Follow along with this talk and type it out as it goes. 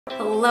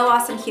Hello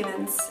awesome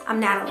humans, I'm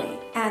Natalie,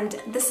 and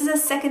this is a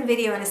second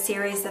video in a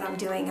series that I'm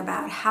doing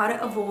about how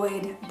to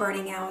avoid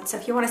burning out. So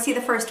if you want to see the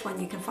first one,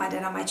 you can find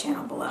it on my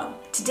channel below.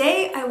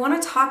 Today I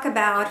want to talk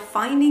about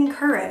finding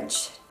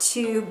courage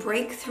to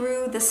break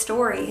through the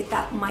story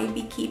that might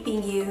be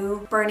keeping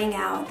you burning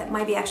out, that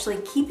might be actually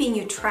keeping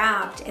you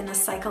trapped in the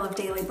cycle of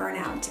daily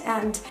burnout.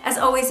 And as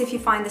always, if you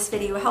find this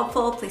video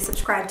helpful, please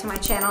subscribe to my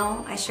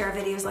channel. I share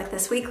videos like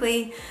this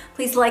weekly.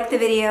 Please like the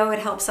video, it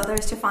helps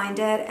others to find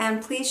it. And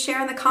please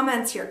share in the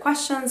comments your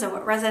questions or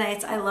what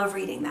resonates. I love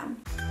reading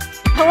them.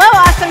 Hello,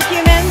 awesome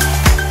humans.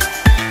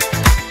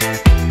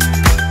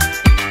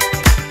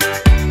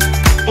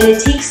 And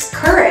it takes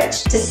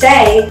courage to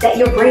say that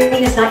your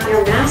brain is not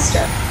your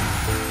master.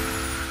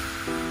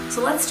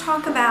 So let's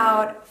talk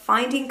about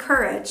finding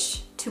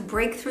courage to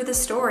break through the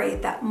story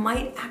that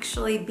might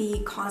actually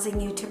be causing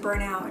you to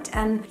burn out.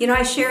 And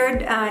I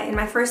shared in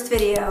my first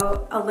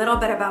video a little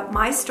bit about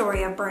my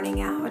story of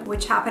burning out,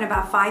 which happened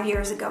about 5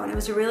 years ago, and it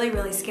was a really,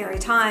 really scary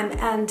time.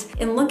 And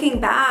in looking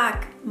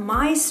back,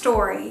 my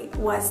story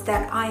was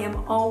that I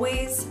am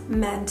always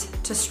meant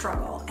to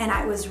struggle, and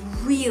I was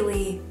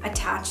really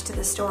attached to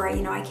the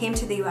story. I came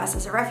to the US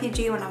as a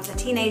refugee when I was a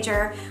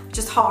teenager, which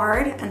is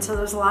hard, and so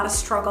there was a lot of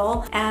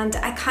struggle. And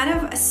I kind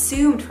of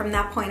assumed from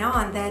that point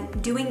on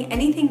that doing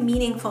anything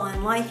meaningful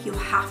in life, you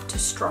have to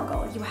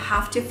struggle. You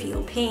have to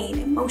feel pain,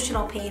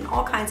 emotional pain,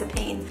 all kinds of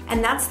pain.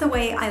 And that's the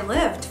way I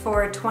lived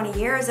for 20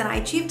 years, and I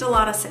achieved a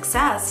lot of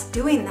success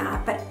doing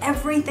that, but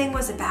everything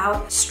was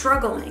about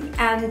struggling.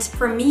 And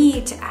for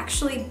me to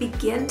actually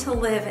begin to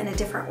live in a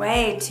different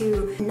way,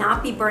 to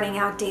not be burning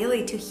out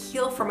daily, to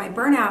heal from my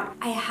burnout,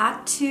 I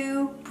had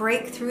to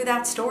break through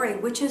that story,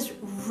 which is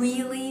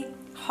really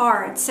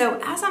hard. So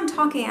as I'm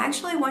talking, I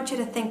actually want you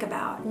to think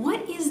about,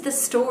 what is the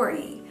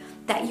story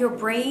that your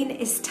brain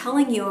is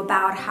telling you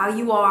about how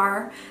you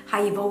are,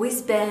 how you've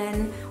always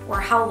been, or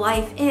how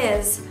life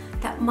is,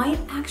 that might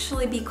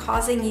actually be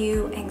causing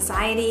you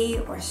anxiety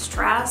or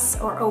stress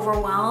or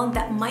overwhelm,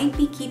 that might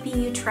be keeping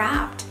you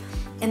trapped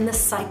in the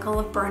cycle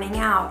of burning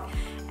out.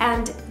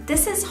 And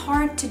this is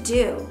hard to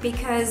do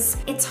because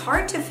it's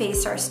hard to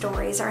face our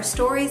stories. Our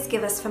stories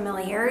give us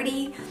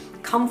familiarity,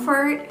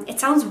 comfort. It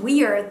sounds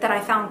weird that I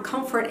found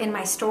comfort in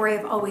my story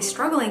of always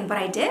struggling, but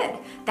I did.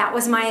 That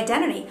was my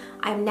identity.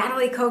 I'm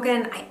Nataly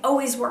Kogan. I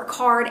always work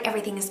hard.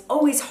 Everything is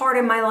always hard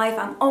in my life.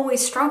 I'm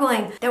always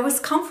struggling. There was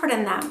comfort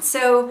in that.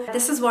 So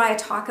this is why I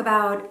talk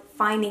about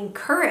finding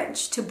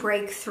courage to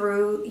break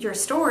through your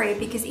story,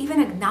 because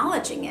even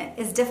acknowledging it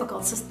is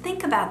difficult. So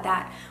think about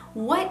that.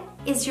 What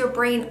is your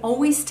brain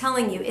always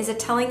telling you? Is it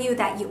telling you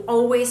that you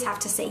always have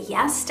to say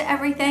yes to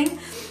everything?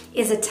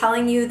 Is it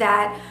telling you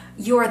that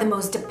you're the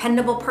most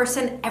dependable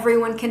person,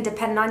 everyone can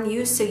depend on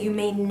you, so you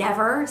may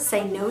never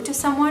say no to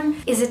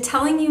someone? Is it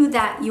telling you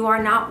that you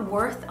are not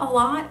worth a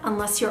lot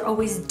unless you're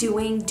always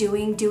doing?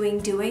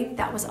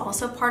 That was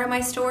also part of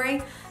my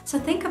story. So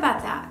think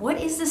about that.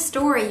 What is the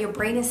story your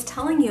brain is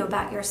telling you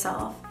about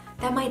yourself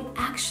that might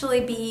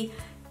actually be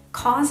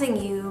causing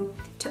you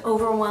to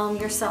overwhelm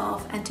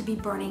yourself and to be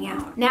burning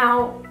out?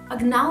 Now,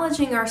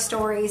 acknowledging our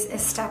stories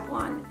is step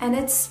one, and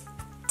it's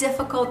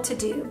difficult to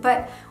do.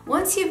 But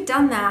once you've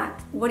done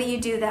that, what do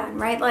you do then,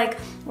 right? Like,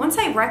 once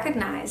I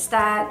recognized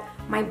that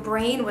my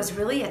brain was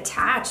really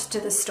attached to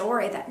the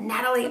story that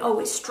Natalie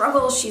always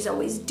struggles, she's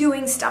always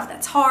doing stuff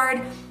that's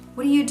hard,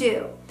 what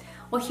do?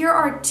 Well, here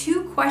are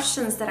two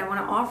questions that I want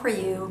to offer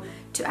you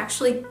to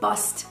actually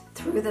bust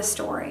through the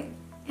story.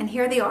 And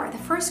here they are. The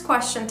first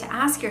question to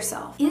ask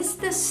yourself, is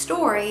this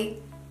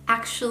story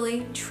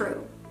actually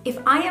true? If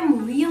I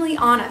am really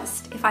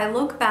honest, if I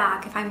look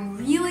back, if I'm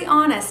really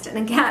honest, and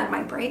again,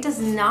 my brain does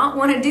not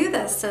want to do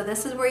this, so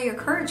this is where your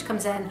courage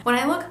comes in. When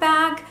I look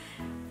back,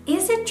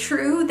 is it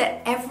true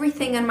that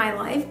everything in my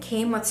life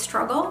came with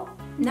struggle?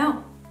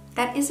 No,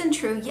 that isn't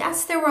true.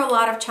 Yes, there were a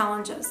lot of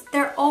challenges.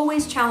 There are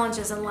always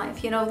challenges in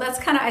life. That's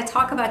kind of, I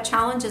talk about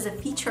challenge as a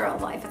feature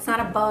of life. It's not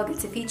a bug,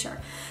 it's a feature.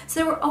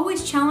 So there were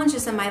always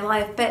challenges in my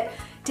life, but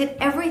did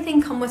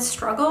everything come with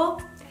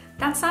struggle?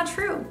 That's not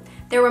true.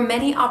 There were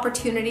many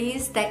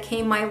opportunities that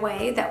came my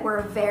way that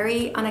were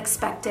very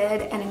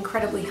unexpected and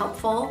incredibly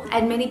helpful. I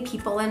had many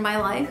people in my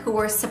life who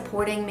were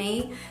supporting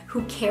me,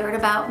 who cared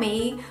about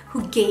me,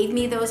 who gave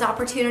me those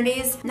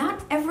opportunities.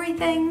 Not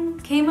everything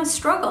came with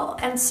struggle.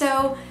 And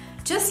so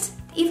just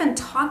even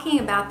talking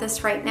about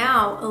this right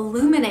now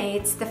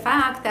illuminates the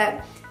fact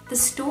that the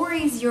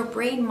stories your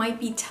brain might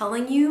be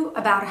telling you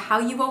about how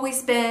you've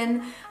always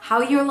been, how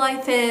your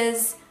life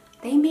is,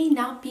 they may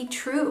not be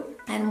true.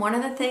 And one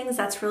of the things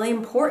that's really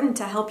important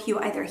to help you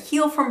either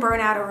heal from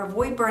burnout or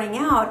avoid burning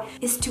out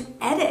is to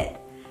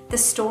edit the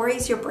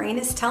stories your brain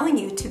is telling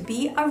you, to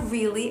be a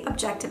really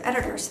objective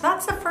editor. So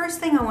that's the first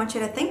thing I want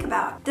you to think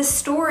about. The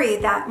story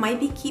that might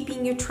be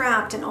keeping you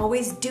trapped and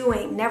always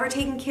doing, never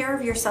taking care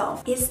of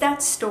yourself, is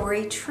that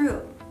story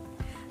true?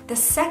 The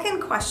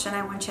second question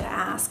I want you to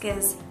ask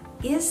is,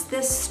 is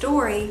this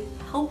story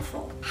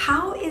helpful?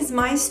 How is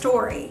my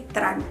story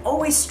that I'm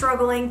always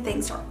struggling,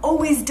 things are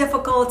always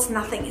difficult,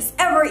 nothing is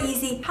ever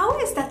easy, how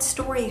is that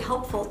story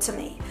helpful to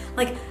me?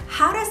 Like,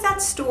 how does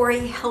that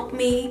story help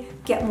me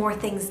get more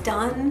things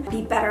done,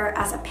 be better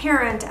as a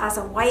parent, as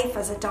a wife,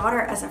 as a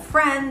daughter, as a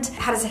friend?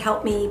 How does it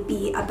help me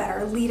be a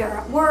better leader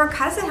at work?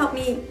 How does it help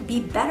me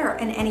be better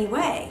in any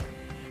way?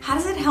 How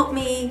does it help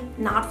me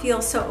not feel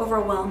so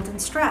overwhelmed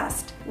and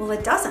stressed? Well,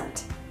 it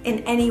doesn't in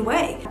any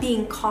way.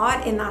 Being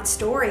caught in that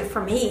story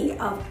for me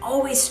of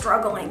always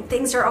struggling,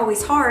 things are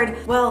always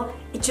hard, well,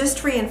 it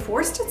just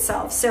reinforced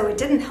itself. So it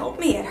didn't help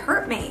me, it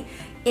hurt me.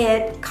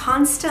 It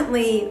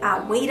constantly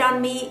weighed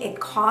on me. It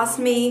caused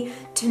me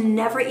to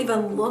never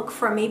even look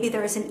for maybe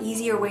there's an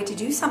easier way to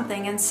do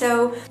something. And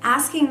so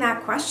asking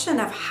that question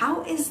of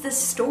how is this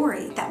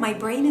story that my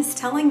brain is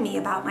telling me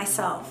about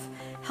myself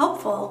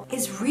helpful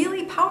is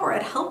really powerful.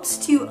 It helps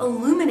to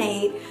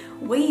illuminate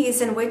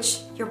ways in which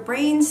your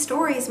brain's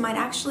stories might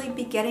actually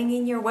be getting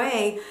in your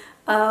way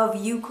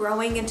of you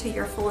growing into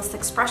your fullest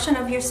expression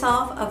of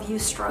yourself, of you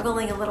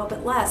struggling a little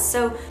bit less.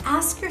 So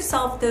ask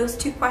yourself those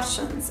two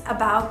questions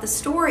about the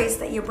stories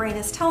that your brain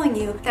is telling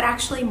you that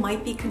actually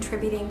might be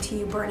contributing to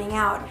you burning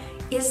out.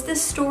 Is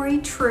this story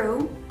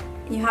true?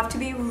 You have to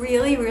be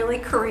really, really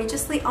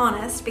courageously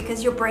honest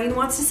because your brain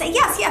wants to say,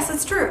 yes, yes,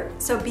 it's true.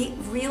 So be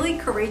really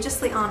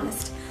courageously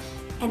honest.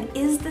 And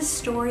is this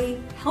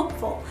story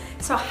helpful?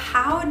 So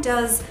how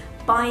does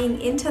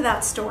buying into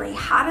that story,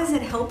 how does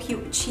it help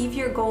you achieve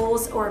your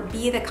goals or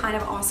be the kind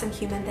of awesome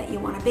human that you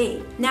want to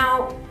be?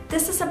 Now,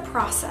 this is a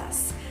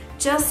process.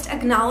 Just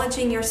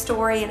acknowledging your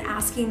story and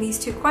asking these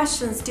two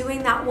questions,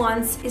 doing that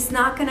once is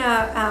not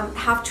gonna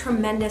have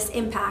tremendous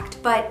impact,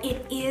 but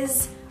it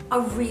is a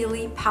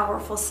really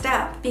powerful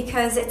step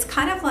because it's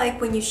kind of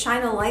like when you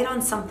shine a light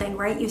on something,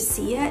 right? You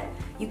see it,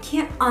 you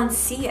can't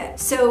unsee it.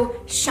 So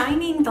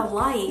shining the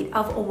light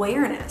of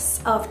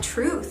awareness, of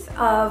truth,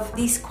 of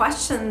these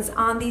questions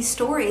on these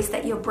stories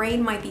that your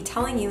brain might be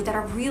telling you that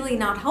are really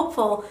not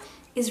helpful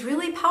is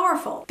really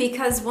powerful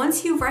because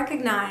once you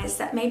recognize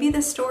that maybe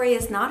this story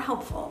is not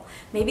helpful,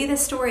 maybe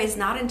this story is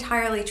not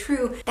entirely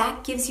true,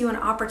 that gives you an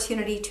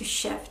opportunity to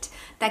shift.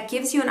 That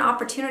gives you an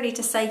opportunity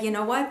to say, you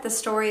know what, the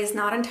story is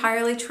not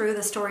entirely true,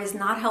 the story is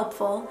not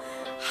helpful.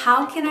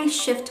 How can I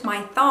shift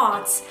my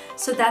thoughts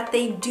so that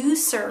they do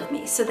serve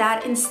me? So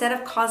that instead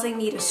of causing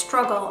me to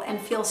struggle and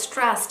feel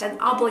stressed and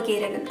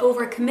obligated and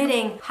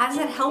overcommitting, how does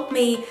it help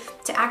me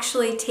to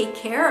actually take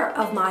care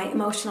of my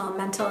emotional,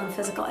 mental, and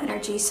physical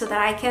energy so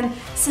that I can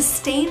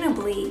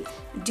sustainably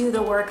do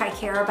the work I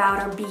care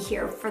about or be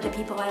here for the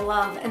people I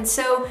love? And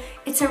so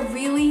it's a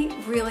really,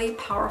 really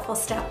powerful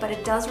step, but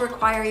it does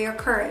require your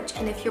courage.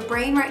 And if your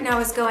brain right now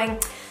is going,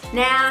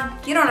 nah,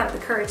 you don't have the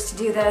courage to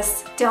do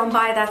this, don't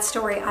buy that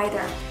story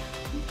either.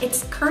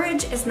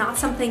 Courage is not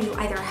something you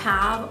either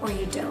have or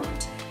you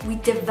don't. We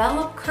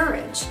develop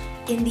courage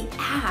in the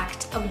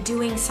act of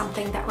doing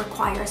something that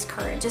requires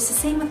courage. It's the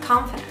same with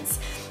confidence.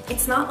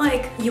 It's not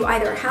like you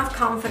either have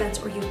confidence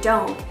or you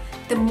don't.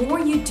 The more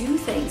you do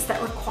things that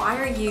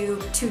require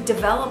you to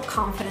develop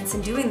confidence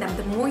in doing them,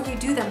 the more you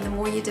do them, the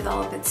more you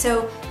develop it.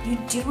 So you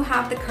do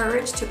have the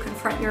courage to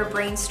confront your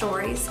brain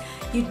stories.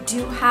 You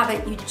do have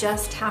it, you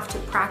just have to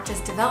practice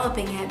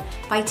developing it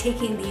by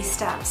taking these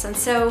steps. And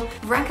so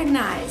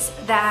recognize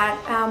that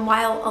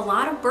while a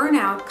lot of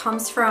burnout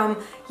comes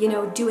from,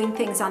 doing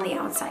things on the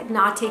outside,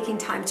 not taking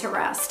time to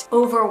rest,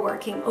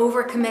 overworking,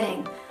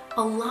 overcommitting,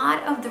 a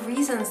lot of the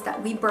reasons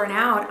that we burn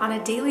out on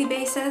a daily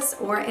basis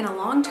or in a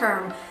long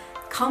term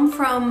come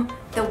from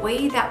the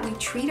way that we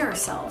treat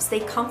ourselves. They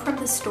come from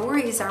the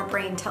stories our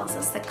brain tells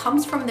us. They come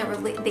from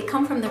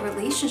the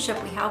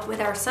relationship we have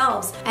with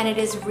ourselves. And it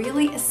is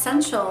really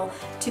essential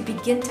to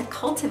begin to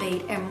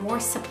cultivate a more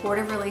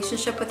supportive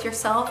relationship with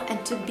yourself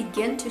and to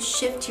begin to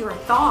shift your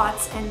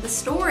thoughts and the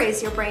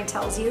stories your brain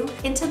tells you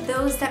into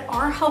those that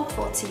are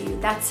helpful to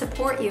you, that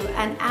support you,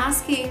 and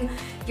asking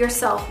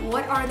yourself,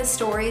 what are the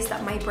stories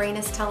that my brain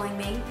is telling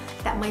me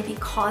that might be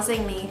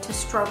causing me to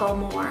struggle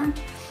more?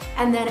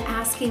 And then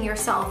asking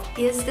yourself,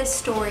 is this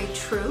story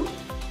true?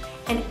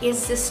 And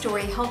is this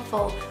story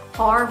helpful?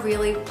 Are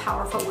really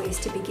powerful ways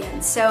to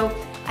begin. So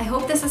I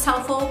hope this is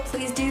helpful.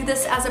 Please do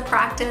this as a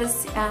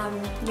practice.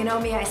 You know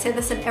me, I say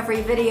this in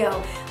every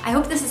video. I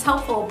hope this is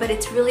helpful, but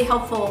it's really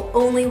helpful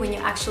only when you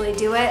actually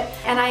do it.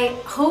 And I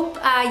hope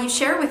you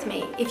share with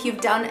me if you've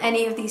done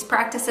any of these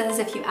practices.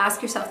 If you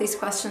ask yourself these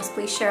questions,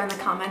 please share in the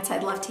comments.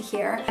 I'd love to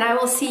hear. And I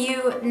will see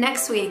you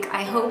next week.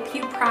 I hope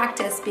you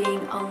practice being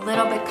a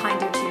little bit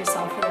kinder to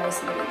yourself for the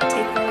rest of the week.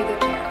 Take very good